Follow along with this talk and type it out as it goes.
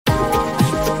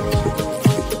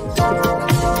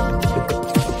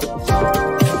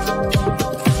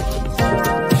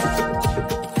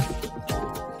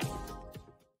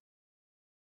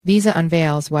Visa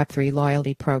unveils Web3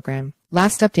 loyalty program.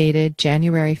 Last updated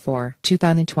January 4,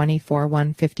 2024,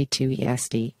 1:52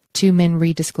 EST. 2min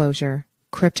redisclosure.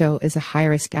 Crypto is a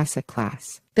high-risk asset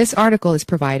class. This article is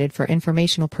provided for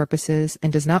informational purposes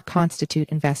and does not constitute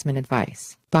investment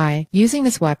advice. By using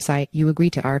this website, you agree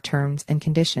to our terms and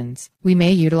conditions. We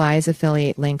may utilize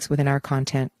affiliate links within our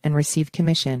content and receive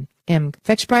commission.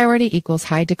 Fetch priority equals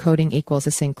high decoding equals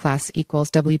async class equals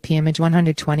WP image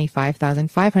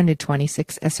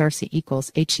 125,526 SRC equals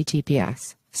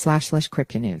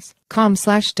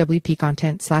https://cryptonews.com/WP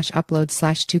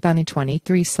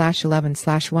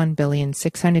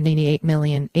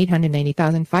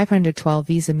content/upload/2023/11/1,688,890,512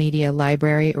 Visa Media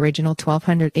Library Original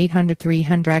 1200 800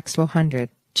 300 x 100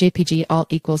 JPG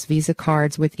alt equals Visa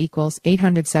cards with equals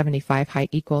 875 height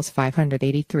equals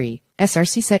 583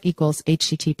 SRC set equals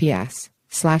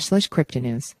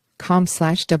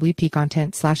https://cryptonews.com/WP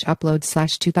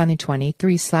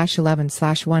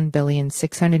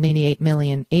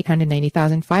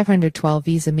content/upload/2023/11/1,688,890,512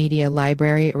 Visa Media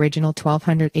Library Original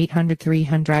 1200 800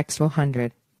 300 x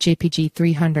 100 JPG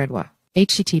 300 WA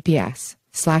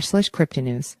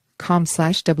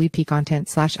https://cryptonews.com/WP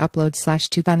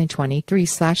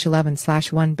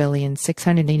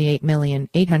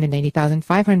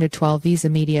content/upload/2023/11/1,688,890,512 Visa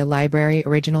Media Library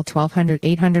Original 1200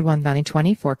 800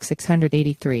 1924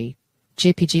 683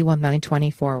 JPG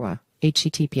 1924 WA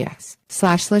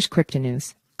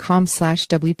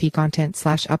https://cryptonews.com/WP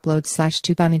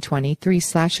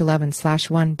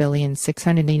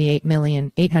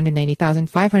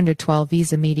content/upload/2023/11/1,688,890,512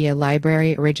 Visa Media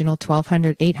Library Original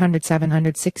 1200 800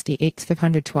 768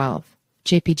 512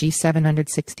 JPG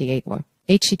 768 WA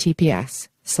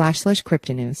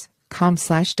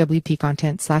https://cryptonews.com/WP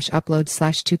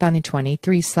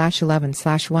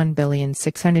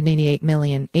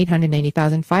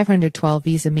content/upload/2023/11/1,688,890,512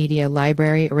 Visa Media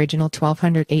Library Original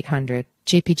 1200 800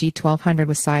 JPG 1200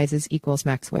 with sizes equals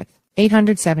max width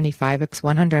 875 x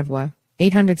 100 WA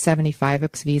 875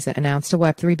 x Visa announced a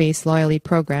Web3-based loyalty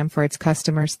program for its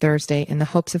customers Thursday in the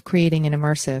hopes of creating an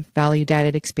immersive,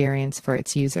 value-added experience for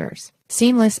its users.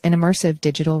 Seamless and immersive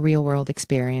digital real-world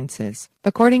experiences.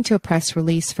 According to a press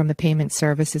release from the payment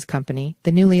services company,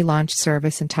 the newly launched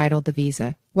service entitled the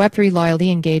Visa Web3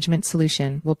 Loyalty Engagement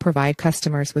Solution will provide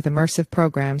customers with immersive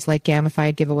programs like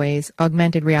gamified giveaways,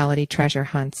 augmented reality treasure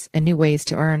hunts, and new ways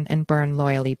to earn and burn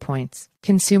loyalty points.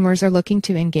 Consumers are looking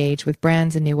to engage with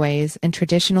brands in new ways, and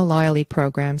traditional loyalty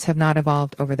programs have not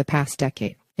evolved over the past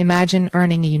decade. Imagine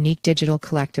earning a unique digital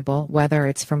collectible, whether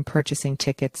it's from purchasing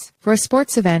tickets for a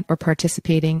sports event or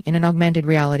participating in an augmented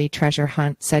reality treasure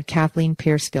hunt, said Kathleen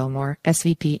Pierce-Gilmore,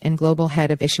 SVP and Global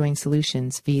Head of Issuing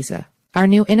Solutions, Visa. Our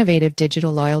new innovative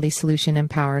digital loyalty solution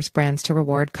empowers brands to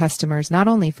reward customers not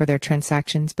only for their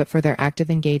transactions but for their active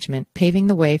engagement, paving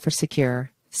the way for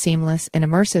secure, seamless, and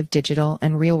immersive digital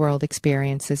and real-world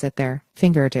experiences at their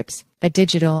fingertips. A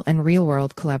digital and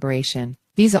real-world collaboration.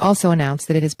 Visa also announced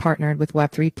that it has partnered with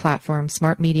Web3 platform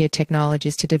Smart Media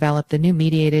Technologies to develop the new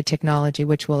mediated technology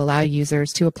which will allow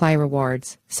users to apply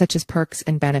rewards, such as perks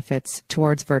and benefits,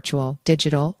 towards virtual,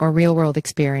 digital, or real-world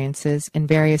experiences in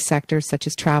various sectors such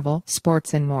as travel,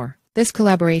 sports, and more. This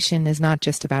collaboration is not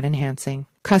just about enhancing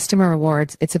customer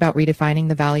rewards, it's about redefining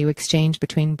the value exchange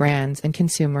between brands and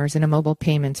consumers in a mobile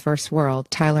payments-first world.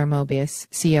 Tyler Mobius,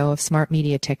 CEO of Smart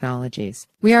Media Technologies.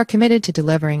 We are committed to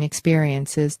delivering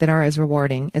experiences that are as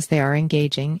rewarding as they are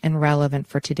engaging and relevant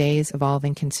for today's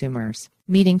evolving consumers.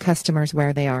 Meeting customers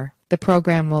where they are. The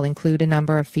program will include a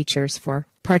number of features for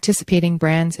participating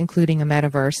brands, including a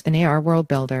metaverse and AR world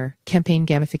builder, campaign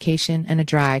gamification, and a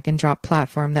drag-and-drop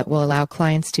platform that will allow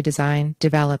clients to design,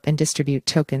 develop, and distribute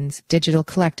tokens, digital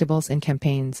collectibles, and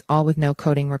campaigns, all with no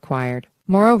coding required.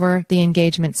 Moreover, the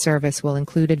engagement service will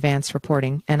include advanced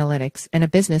reporting, analytics, and a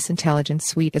business intelligence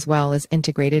suite, as well as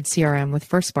integrated CRM with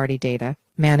first-party data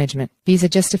management. Visa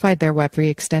justified their Web3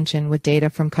 extension with data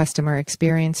from customer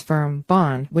experience firm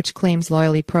Bond, which claims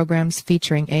loyalty programs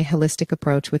featuring a holistic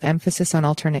approach with emphasis on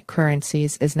alternate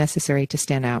currencies is necessary to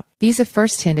stand out. Visa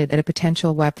first hinted at a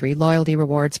potential Web3 loyalty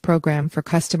rewards program for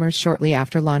customers shortly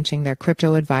after launching their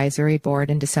crypto advisory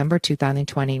board in December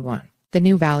 2021. The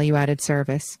new value-added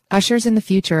service ushers in the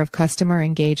future of customer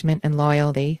engagement and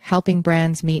loyalty, helping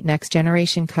brands meet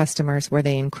next-generation customers where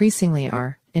they increasingly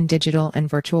are, in digital and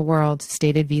virtual worlds,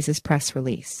 stated Visa's press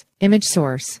release. Image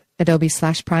source,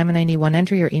 Adobe/Prime91.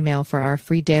 Enter your email for our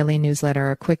free daily newsletter,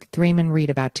 a quick 3-minute read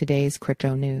about today's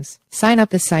crypto news. Sign up.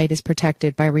 The site is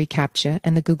protected by reCAPTCHA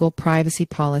and the Google privacy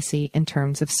policy in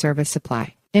terms of service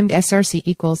supply. IMG SRC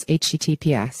equals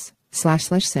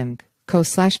https://simg.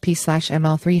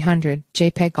 co/p/ml300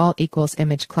 JPEG alt equals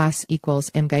image class equals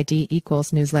imgid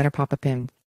equals newsletter pop-up img.